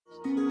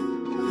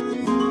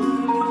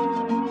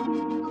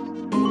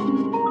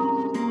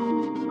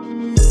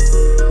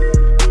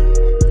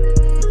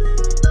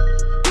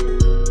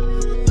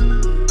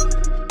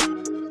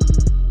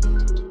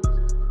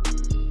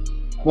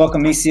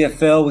Welcome,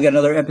 ECFL. We got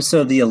another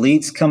episode of The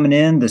Elites coming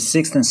in, the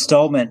sixth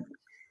installment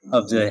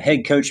of the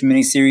Head Coach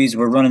mini-series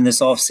we're running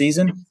this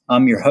off-season.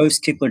 I'm your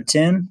host, Kickler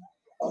 10.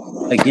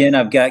 Again,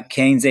 I've got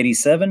Canes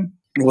 87.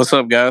 What's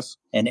up, guys?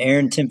 And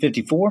Aaron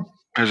 1054.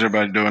 How's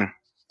everybody doing?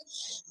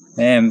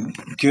 Man,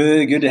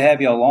 good to have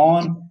y'all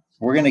on.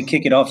 We're going to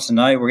kick it off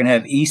tonight. We're going to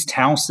have East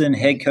Towson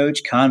Head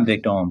Coach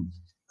Konvict on.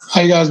 How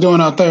you guys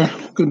doing out there?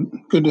 Good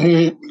to hear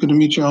you. Good to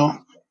meet y'all.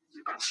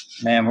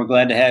 Man, we're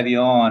glad to have you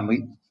on.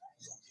 We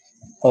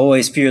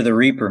always fear the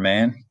Reaper,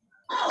 man.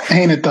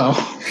 Ain't it though?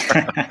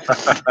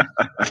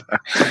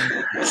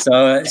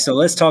 So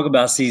let's talk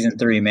about season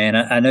 3, man.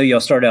 I know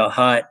y'all started out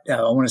hot.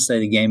 I want to say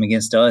the game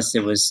against us,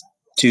 it was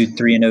 2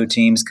 3-0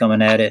 teams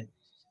coming at it.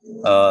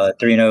 3-0,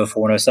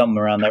 4-0, something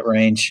around that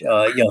range.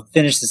 Y'all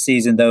finished the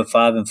season though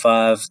 5-5,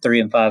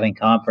 3-5 in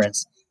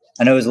conference.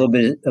 I know it was a little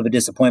bit of a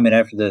disappointment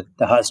after the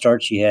hot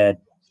start you had.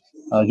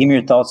 Give me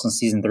your thoughts on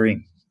season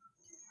 3.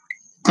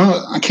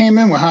 I came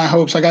in with high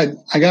hopes. I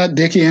got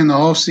Dickey in the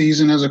off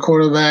season as a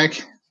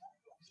quarterback,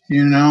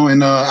 and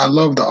I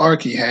loved the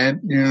arc he had.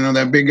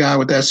 That big guy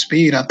with that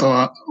speed. I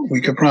thought we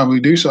could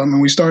probably do something,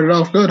 and we started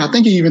off good. I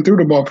think he even threw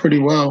the ball pretty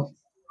well.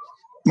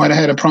 Might have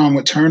had a problem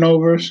with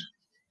turnovers,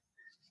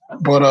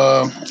 but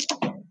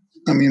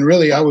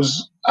really, I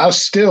was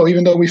still,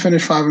 even though we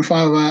finished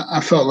 5-5, I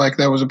felt like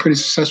that was a pretty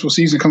successful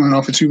season coming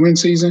off a 2-win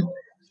season,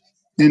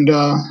 and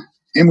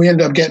we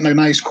ended up getting a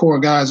nice core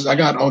of guys. I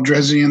got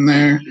Aldrezi in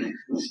there.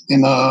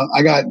 And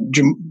I got,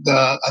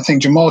 I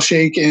think Jamal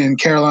Sheikh and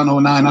Carolina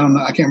 09. I don't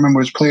know. I can't remember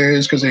which player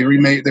is because they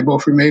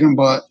both remade them,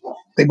 but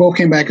they both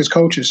came back as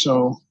coaches.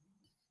 So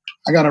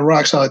I got a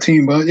rock solid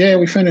team. But yeah,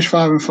 we finished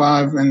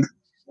 5-5, and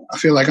I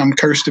feel like I'm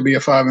cursed to be a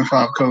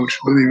 5-5 coach,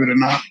 believe it or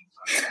not.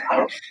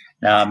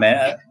 Nah,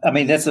 man. I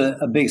mean, that's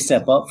a big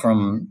step up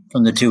from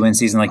the 2-win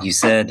season, like you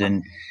said,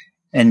 and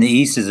the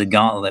East is a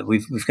gauntlet.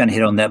 We've kind of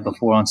hit on that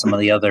before on some of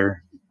the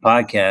other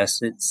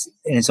podcasts.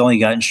 It's only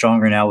gotten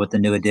stronger now with the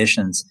new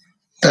additions.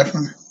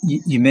 Definitely.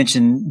 You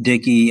mentioned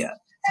Dickey.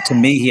 To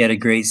me, he had a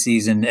great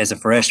season as a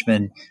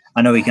freshman.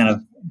 I know he kind of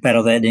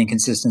battled that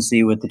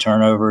inconsistency with the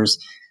turnovers.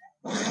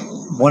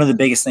 One of the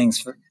biggest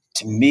things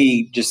to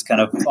me, just kind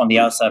of on the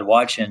outside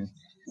watching,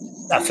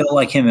 I felt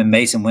like him and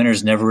Mason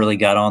Winters never really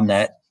got on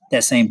that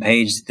same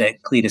page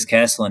that Cletus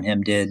Castle and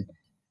him did.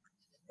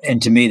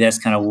 And to me, that's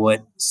kind of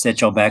what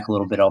set y'all back a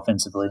little bit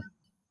offensively.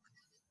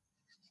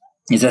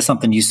 Is that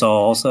something you saw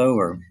also,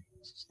 or?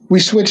 We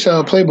switched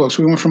playbooks.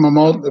 We went from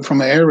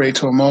an air raid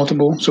to a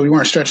multiple, so we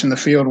weren't stretching the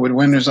field with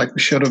winners like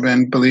we should have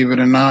been, believe it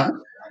or not.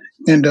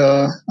 And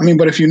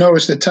but if you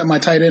notice that my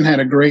tight end had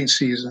a great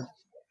season,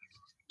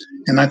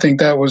 and I think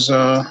that was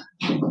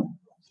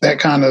that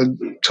kind of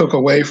took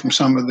away from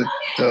some of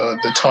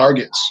the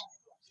targets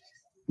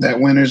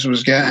that Winters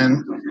was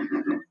getting.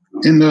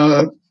 In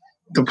the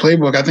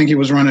playbook, I think he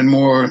was running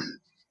more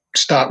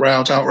stop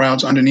routes, out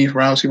routes, underneath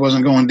routes. He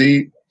wasn't going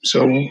deep,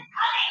 so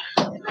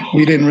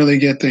we didn't really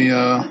get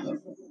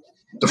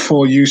the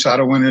full use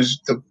out of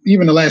Winters.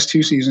 Even the last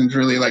 2 seasons,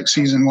 really, like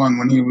season 1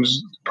 when he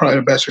was probably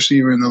the best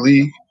receiver in the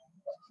league.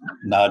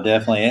 No,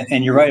 definitely.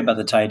 And you're right about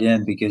the tight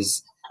end,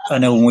 because I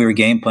know when we were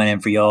game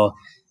planning for y'all,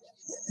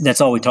 that's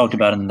all we talked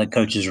about in the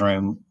coach's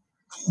room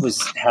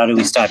was how do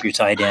we stop your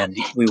tight end?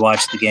 We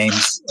watched the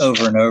games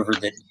over and over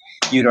that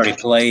you'd already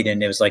played,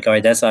 and it was like, all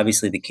right, that's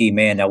obviously the key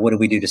man. Now, what do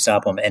we do to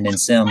stop him? And then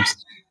Sims,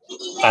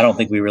 I don't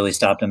think we really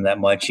stopped him that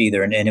much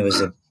either, and it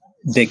was a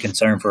big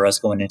concern for us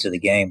going into the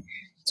game.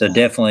 So he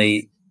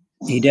definitely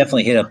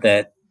hit up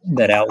that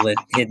outlet,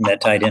 hitting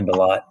that tight end a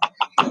lot.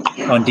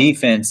 On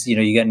defense,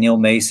 you got Neil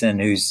Mason,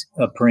 who's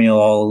a perennial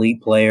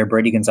all-elite player.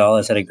 Brady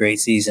Gonzalez had a great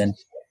season.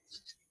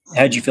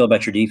 How'd you feel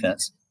about your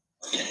defense?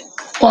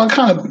 Well, I'm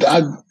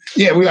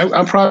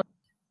proud of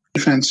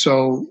defense.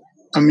 So,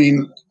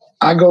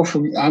 I go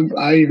for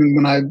I even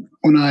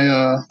when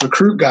I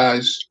recruit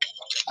guys,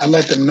 I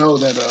let them know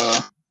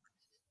that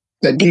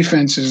that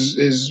defense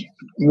is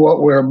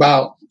what we're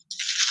about,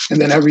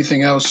 and then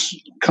everything else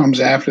comes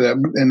after that.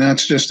 And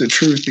that's just the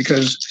truth,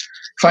 because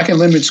if I can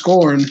limit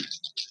scoring,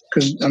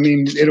 because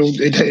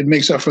it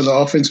makes up for the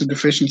offensive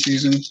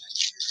deficiencies,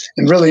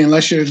 and really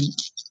unless you're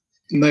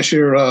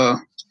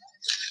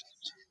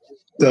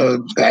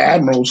the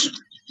Admirals,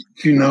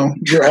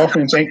 your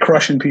offense ain't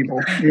crushing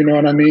people. You know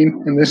what I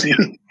mean? In this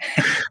league,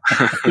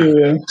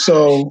 yeah.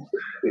 So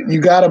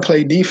you got to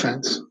play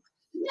defense.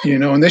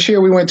 And this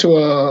year we went to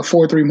a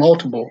 4-3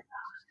 multiple,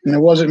 and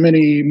there wasn't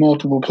many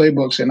multiple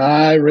playbooks, and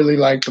I really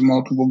like the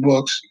multiple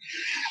books.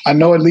 I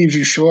know it leaves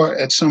you short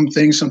at some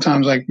things.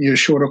 Sometimes, like you're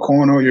short a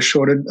corner or you're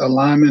short a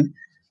lineman,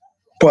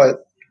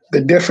 but the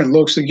different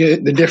looks to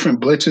get, the different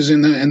blitzes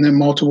in the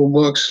multiple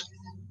books.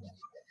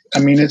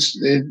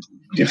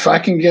 If I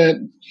can get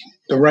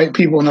the right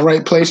people in the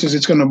right places,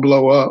 it's going to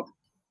blow up.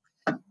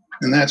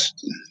 And that's,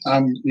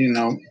 I'm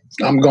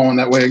going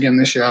that way again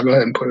this year. I'll go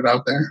ahead and put it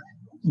out there.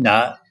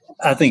 Nah,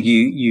 I think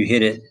you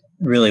hit it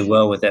really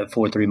well with that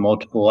 4-3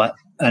 multiple.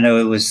 I know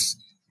it was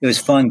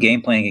fun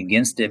game playing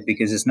against it,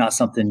 because it's not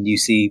something you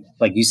see,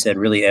 like you said,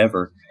 really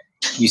ever.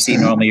 You see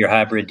normally your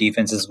hybrid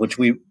defenses, which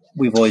we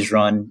we've always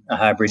run a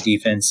hybrid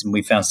defense and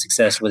we found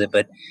success with it.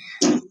 But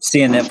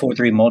seeing that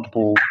 4-3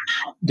 multiple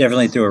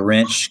definitely threw a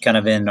wrench kind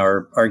of in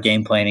our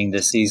game planning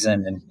this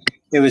season. And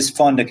it was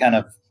fun to kind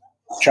of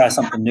try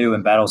something new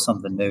and battle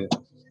something new.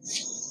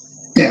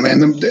 Yeah,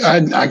 man,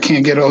 I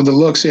can't get over the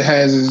looks it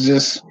has.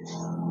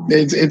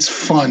 It's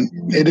fun.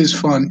 It is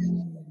fun.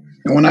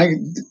 And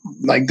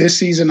when this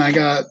season, I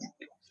got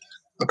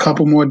a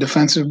couple more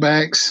defensive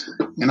backs,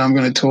 and I'm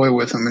going to toy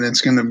with them, and it's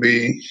going to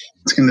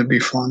be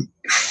fun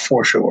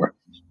for sure.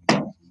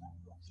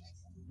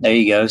 There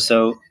you go.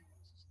 So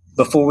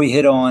before we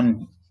hit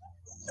on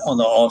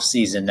the off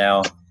season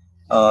now,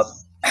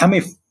 how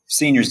many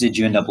seniors did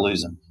you end up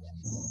losing?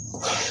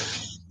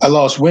 I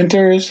lost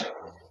Winters.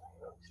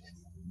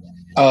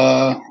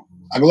 I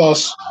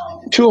lost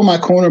 2 of my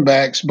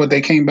cornerbacks, but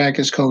they came back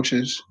as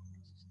coaches,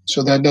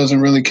 so that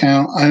doesn't really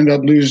count. I ended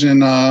up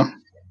losing a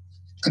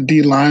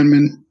D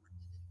lineman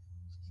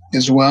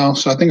as well,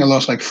 so I think I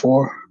lost like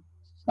 4.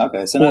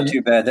 Okay, so not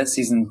too bad. That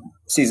season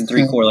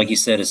 3 core, like you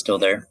said, is still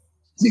there.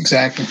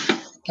 Exactly.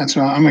 That's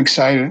why I'm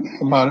excited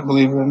about it.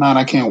 Believe it or not,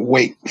 I can't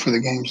wait for the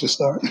games to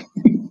start.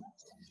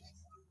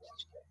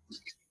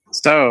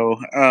 So,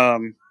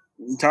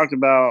 you talked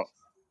about,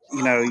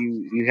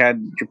 you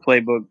had your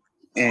playbook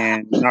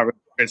and not really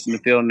stretching the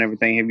field and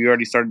everything. Have you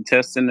already started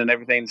testing and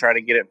everything to try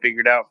to get it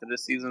figured out for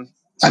this season?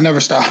 I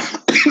never stop.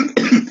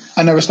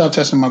 I never stop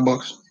testing my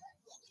books.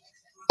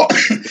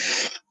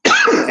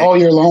 All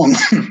year long.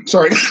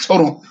 Sorry,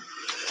 hold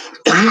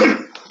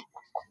on.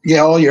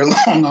 Yeah, all year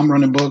long I'm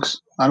running books.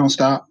 I don't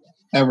stop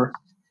ever.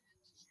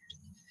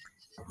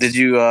 Did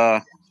you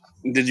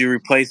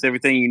replace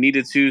everything you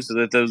needed to so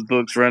that those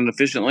books run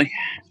efficiently?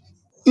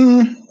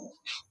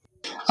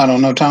 I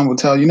don't know. Time will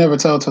tell. You never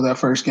tell till that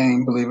first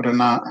game, believe it or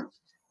not,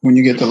 when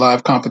you get the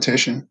live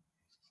competition.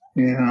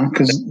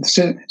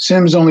 Because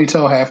Sims only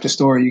tell half the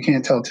story. You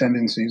can't tell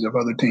tendencies of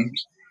other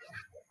teams.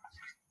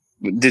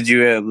 Did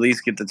you at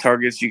least get the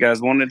targets you guys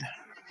wanted?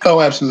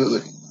 Oh,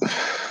 absolutely.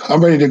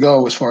 I'm ready to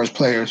go as far as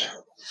players.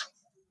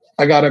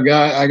 I got a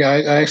guy.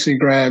 I actually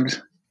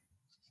grabbed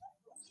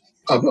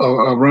a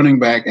running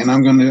back, and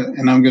I'm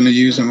gonna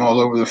use him all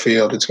over the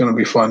field. It's gonna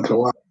be fun to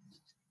watch.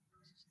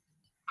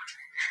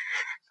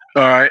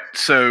 All right.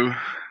 So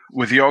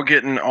with y'all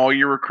getting all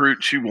your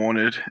recruits you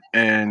wanted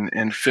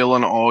and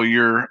filling all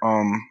your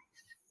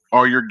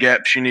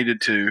gaps you needed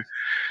to,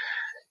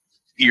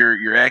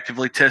 you're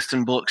actively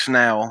testing books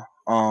now.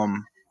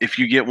 If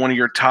you get one of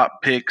your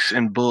top picks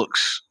in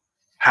books,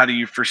 how do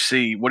you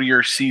foresee? What are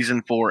your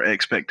season 4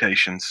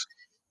 expectations?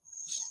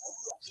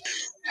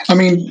 I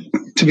mean,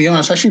 to be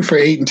honest, I shoot for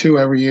 8-2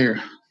 every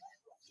year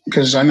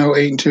because I know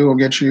 8-2 will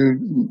get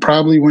you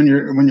probably win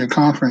your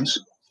conference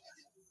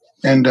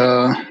and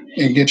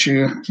get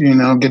you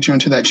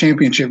into that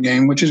championship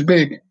game, which is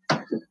big.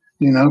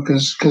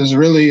 Because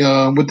really,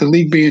 with the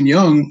league being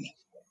young,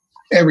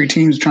 every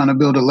team's trying to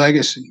build a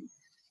legacy.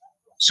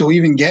 So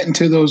even getting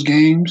to those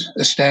games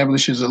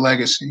establishes a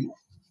legacy.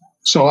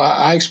 So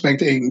I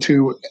expect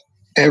 8-2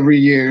 every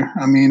year.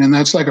 I mean, and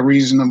that's like a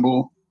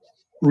reasonable,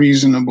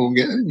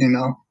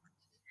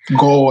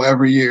 goal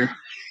every year.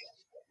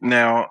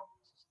 Now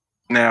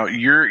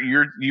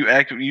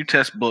you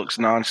test books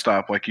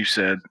nonstop, like you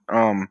said.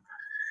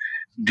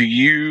 Do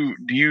you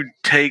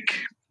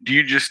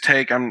just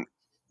take?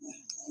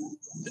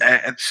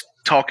 It's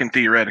talking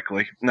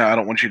theoretically. No, I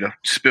don't want you to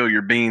spill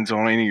your beans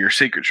on any of your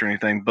secrets or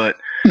anything, but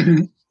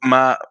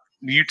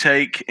you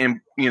take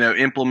and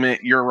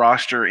implement your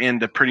roster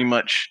into pretty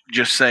much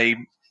just say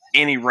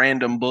any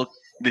random book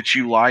that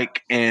you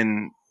like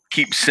and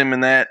keep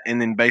simming that and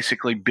then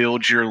basically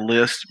build your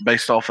list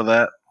based off of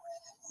that?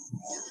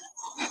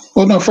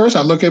 Well, no, first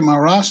I look at my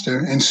roster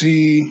and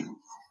see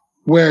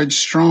where it's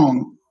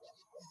strong.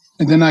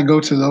 And then I go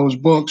to those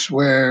books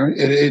where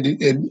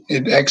it's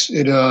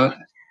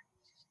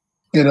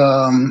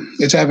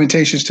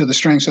advantageous to the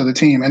strengths of the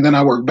team, and then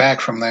I work back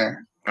from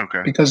there.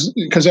 Okay.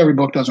 Because every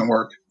book doesn't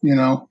work,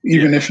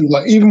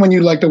 even when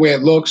you like the way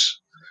it looks,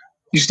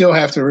 you still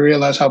have to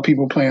realize how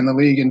people play in the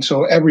league. And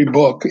so every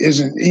book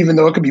isn't, even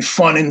though it could be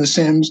fun in the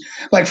Sims.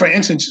 Like for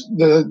instance,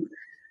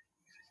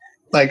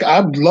 I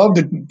love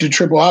the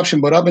triple option,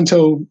 but up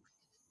until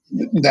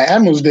the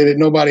Admirals did it,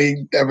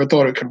 nobody ever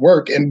thought it could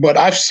work. But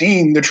I've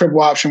seen the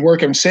triple option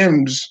work in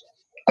Sims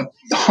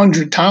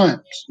 100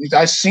 times.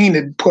 I've seen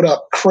it put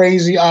up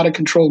crazy out of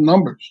control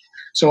numbers.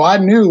 So I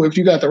knew if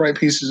you got the right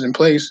pieces in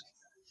place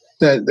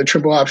that the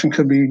triple option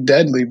could be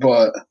deadly.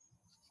 But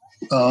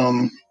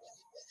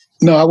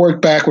no, I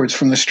work backwards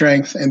from the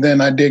strength, and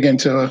then I dig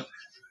into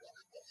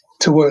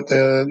what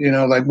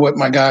what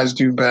my guys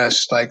do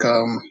best, like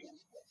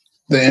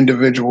the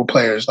individual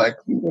players, like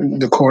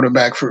the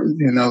quarterback for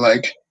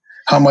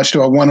how much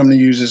do I want him to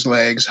use his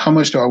legs? How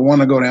much do I want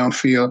to go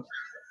downfield?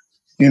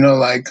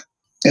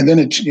 And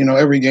then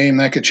every game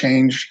that could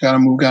change. You got to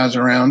move guys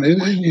around.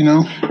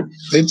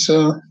 It's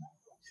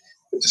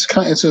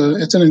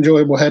an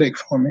enjoyable headache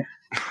for me.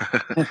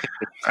 I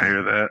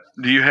hear that.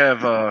 Do you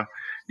have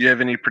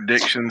any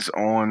predictions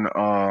on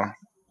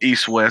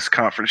East-West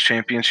Conference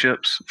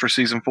championships for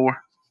season 4?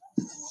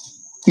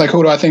 Like,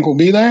 who do I think will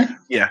be there?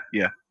 Yeah.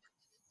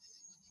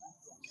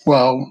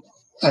 Well,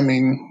 I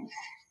mean,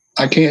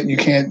 you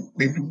can't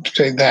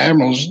say the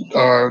Admirals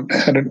are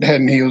head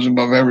and heels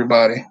above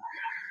everybody,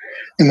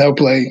 and they'll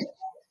play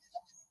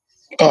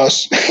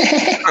us.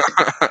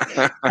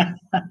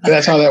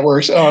 That's how that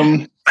works.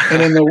 And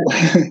in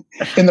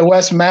the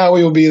West,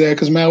 Maui will be there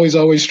because Maui's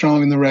always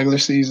strong in the regular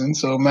season.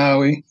 So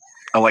Maui.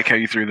 I like how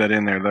you threw that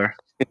in there, though.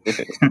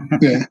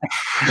 Yeah.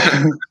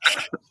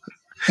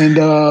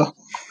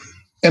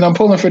 And I'm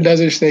pulling for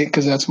Desert State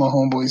because that's my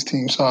homeboys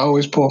team. So I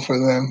always pull for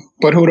them.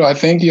 But who do I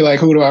think?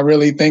 Who do I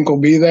really think will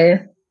be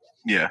there?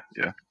 Yeah.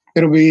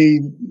 It'll be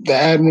the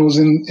Admirals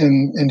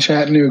in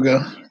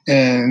Chattanooga.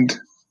 And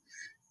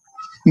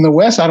in the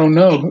West, I don't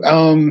know.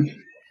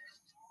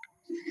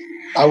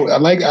 I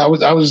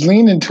was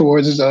leaning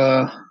towards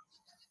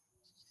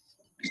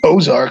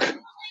Ozark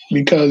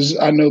because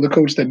I know the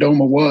coach that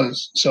Doma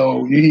was.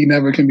 So he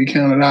never can be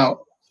counted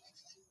out.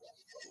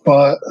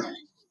 But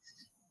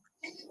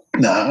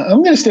nah,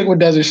 I'm gonna stick with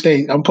Desert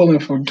State. I'm pulling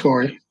for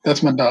Torrey.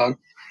 That's my dog.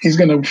 He's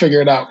gonna figure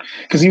it out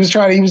because he was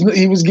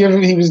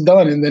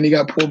done, and then he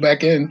got pulled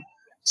back in.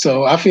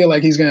 So I feel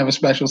like he's gonna have a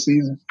special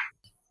season.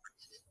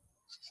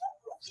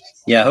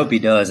 Yeah, I hope he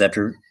does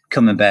after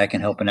coming back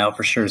and helping out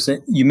for sure. So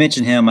you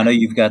mentioned him. I know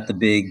you've got the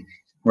big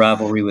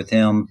rivalry with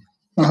him.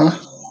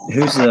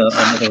 Who's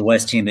another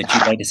West team that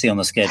you'd like to see on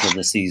the schedule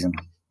this season?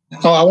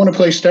 Oh, I want to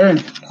play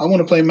Stern. I want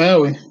to play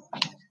Maui.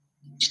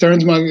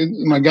 Stern's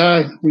my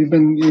guy. We've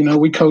been,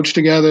 we coach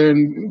together,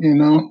 and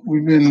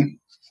we've been.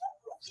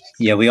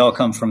 Yeah, we all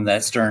come from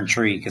that Stern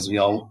tree because we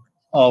all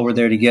were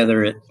there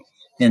together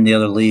in the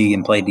other league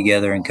and played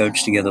together and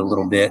coached together a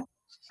little bit.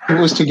 It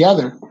was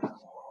together.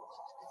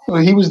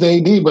 Well, he was the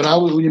AD, but I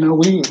was,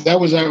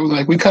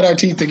 we cut our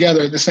teeth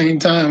together at the same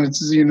time.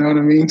 It's, you know what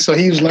I mean? So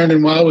he was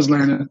learning while I was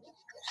learning.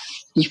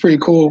 It's pretty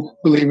cool,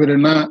 believe it or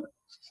not.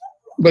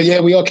 But yeah,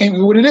 we all came.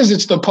 What it is,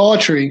 it's the Paul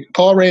tree.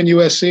 Paul ran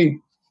USC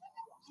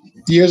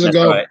years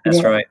ago.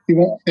 That's right.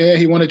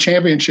 He won a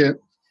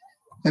championship,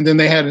 and then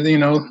they had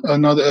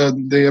another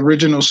the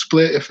original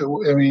split.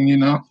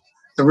 The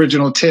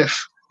original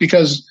tiff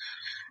because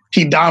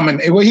he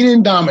dominated. Well, he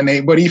didn't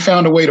dominate, but he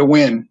found a way to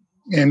win.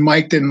 And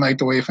Mike didn't like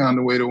the way he found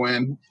a way to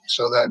win,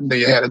 so that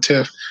they had a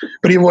tiff.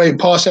 But anyway,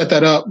 Paul set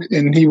that up,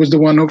 and he was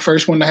the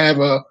first one to have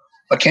a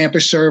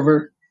campus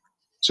server.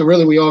 So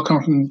really, we all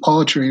come from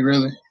Paul tree.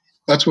 Really,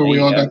 that's where we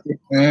all got.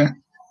 Yeah,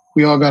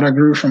 we all got our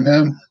groove from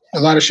him. A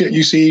lot of shit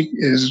you see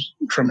is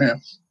from him.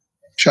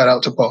 Shout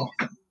out to Paul.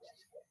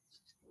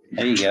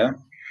 There you go.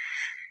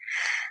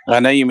 I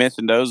know you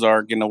mentioned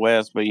Ozark in the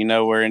West, but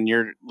we're in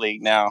your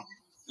league now.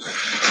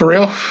 For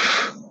real?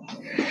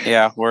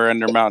 Yeah, we're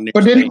under Mountaineer.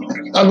 But I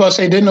was about to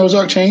say, didn't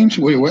Ozark change?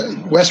 Wait,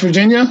 West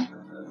Virginia?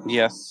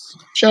 Yes.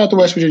 Shout out to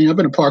West Virginia. I've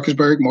been to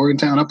Parkersburg,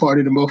 Morgantown. I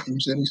partied in both of them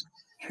cities.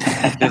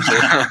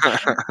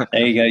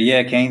 There you go.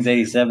 Yeah, Canes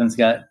 87's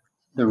got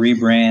the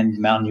rebrand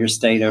Mountaineer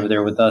State over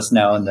there with us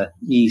now in the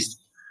East.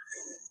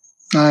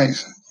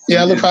 Nice.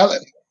 Yeah, look,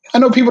 I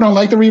know people don't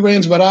like the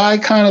rebrands, but I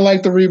kind of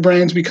like the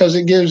rebrands because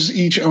it gives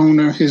each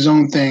owner his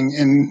own thing,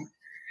 and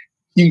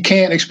you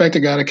can't expect a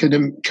guy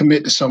to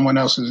commit to someone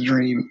else's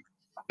dream.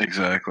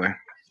 Exactly. I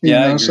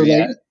agree.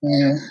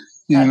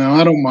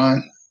 I don't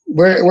mind.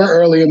 We're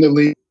early in the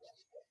league.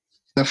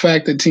 The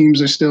fact that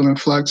teams are still in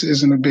flux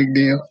isn't a big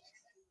deal.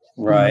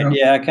 Right.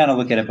 Yeah, I kind of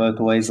look at it both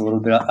ways a little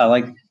bit. I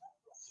like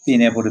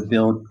being able to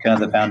build kind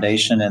of the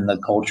foundation and the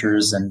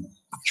cultures and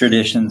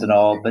traditions and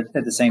all, but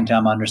at the same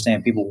time, I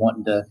understand people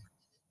wanting to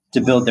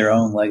build their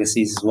own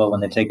legacies as well when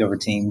they take over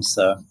teams.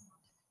 So you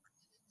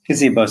can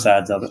see both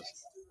sides of it.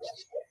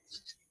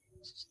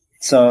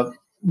 So,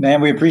 man,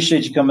 we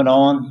appreciate you coming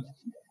on.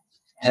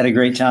 Had a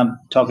great time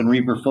talking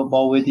Reaper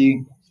football with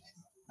you.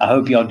 I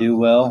hope y'all do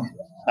well.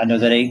 I know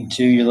that 8-2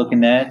 you're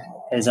looking at,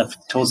 as I've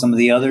told some of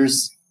the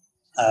others.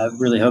 I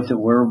really hope that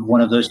we're one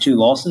of those 2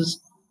 losses.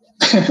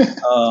 But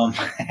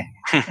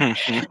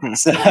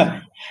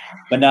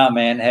nah,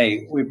 man.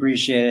 Hey, we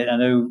appreciate it. I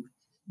know,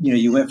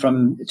 you went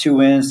from 2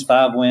 wins to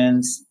 5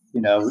 wins.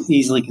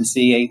 Easily can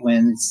see 8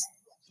 wins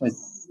with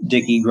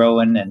Dickie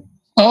growing and.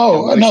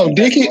 Oh no,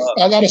 Dickie!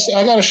 I got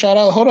a shout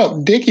out. Hold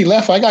up, Dickie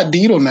left. I got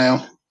Deedle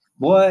now.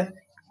 What?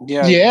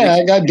 Yeah,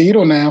 I got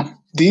Deedle now.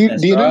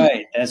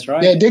 That's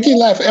right. Yeah, Dickie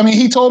left. I mean,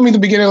 he told me at the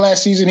beginning of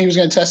last season he was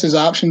going to test his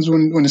options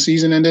when the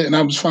season ended, and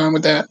I was fine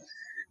with that.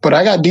 But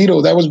I got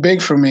Deedle. That was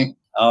big for me.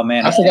 Oh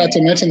man, I forgot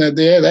to mention that.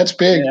 Yeah, that's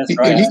big. Yeah, that's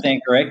right. I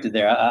stand corrected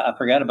there. I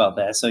forgot about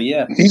that. So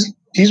yeah,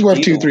 he's worth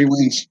Deedle, 2-3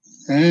 wins.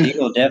 Yeah.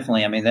 Deedle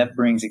definitely. I mean, that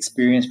brings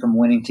experience from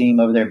winning team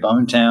over there at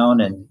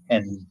Bonetown,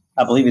 and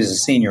I believe he's a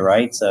senior,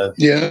 right? So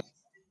yeah,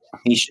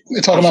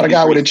 they're talking about a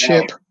guy with a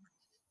chip.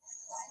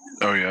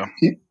 Oh yeah,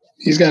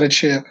 he's got a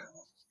chip.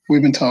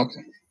 We've been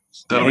talking.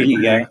 There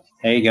you go.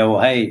 There you go.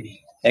 Well,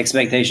 hey,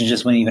 expectations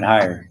just went even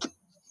higher.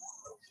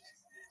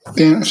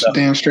 Damn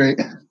straight.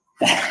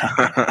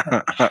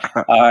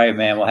 All right,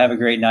 man. Well, have a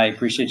great night.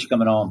 Appreciate you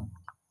coming on.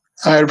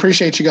 I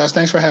appreciate you guys.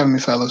 Thanks for having me,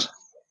 fellas.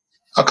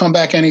 I'll come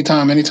back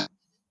anytime.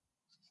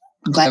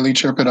 Gladly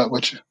chirp it up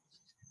with you.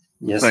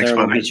 Yes, Thanks, sir.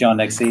 buddy. We'll get you on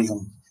next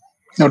season.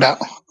 No doubt.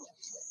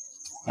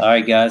 All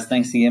right, guys.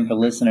 Thanks again for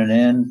listening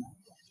in.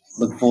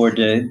 Look forward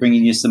to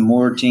bringing you some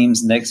more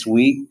teams next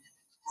week.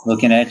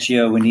 Looking at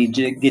you. We need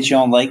to get you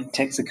on Lake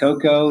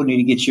Texacoco. We need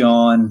to get you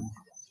on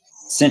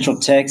Central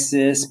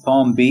Texas,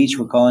 Palm Beach.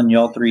 We're calling you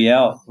all three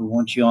out. We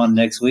want you on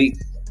next week.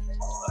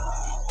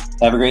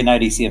 Have a great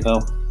night,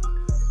 ECFL.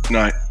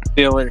 Night.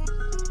 See you later.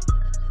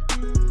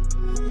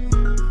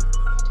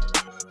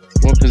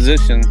 What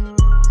position?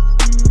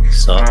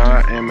 So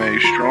I am a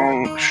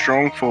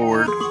strong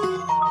forward.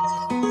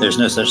 there's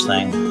no such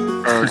thing.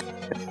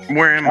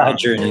 Where am I?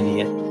 God, you're an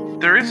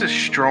idiot. There is a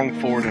strong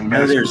forward in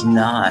No, basketball. there's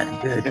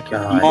not. Good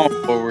God. Small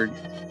forward.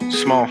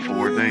 Small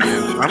forward. There you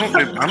go.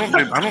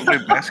 I don't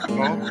do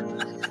basketball.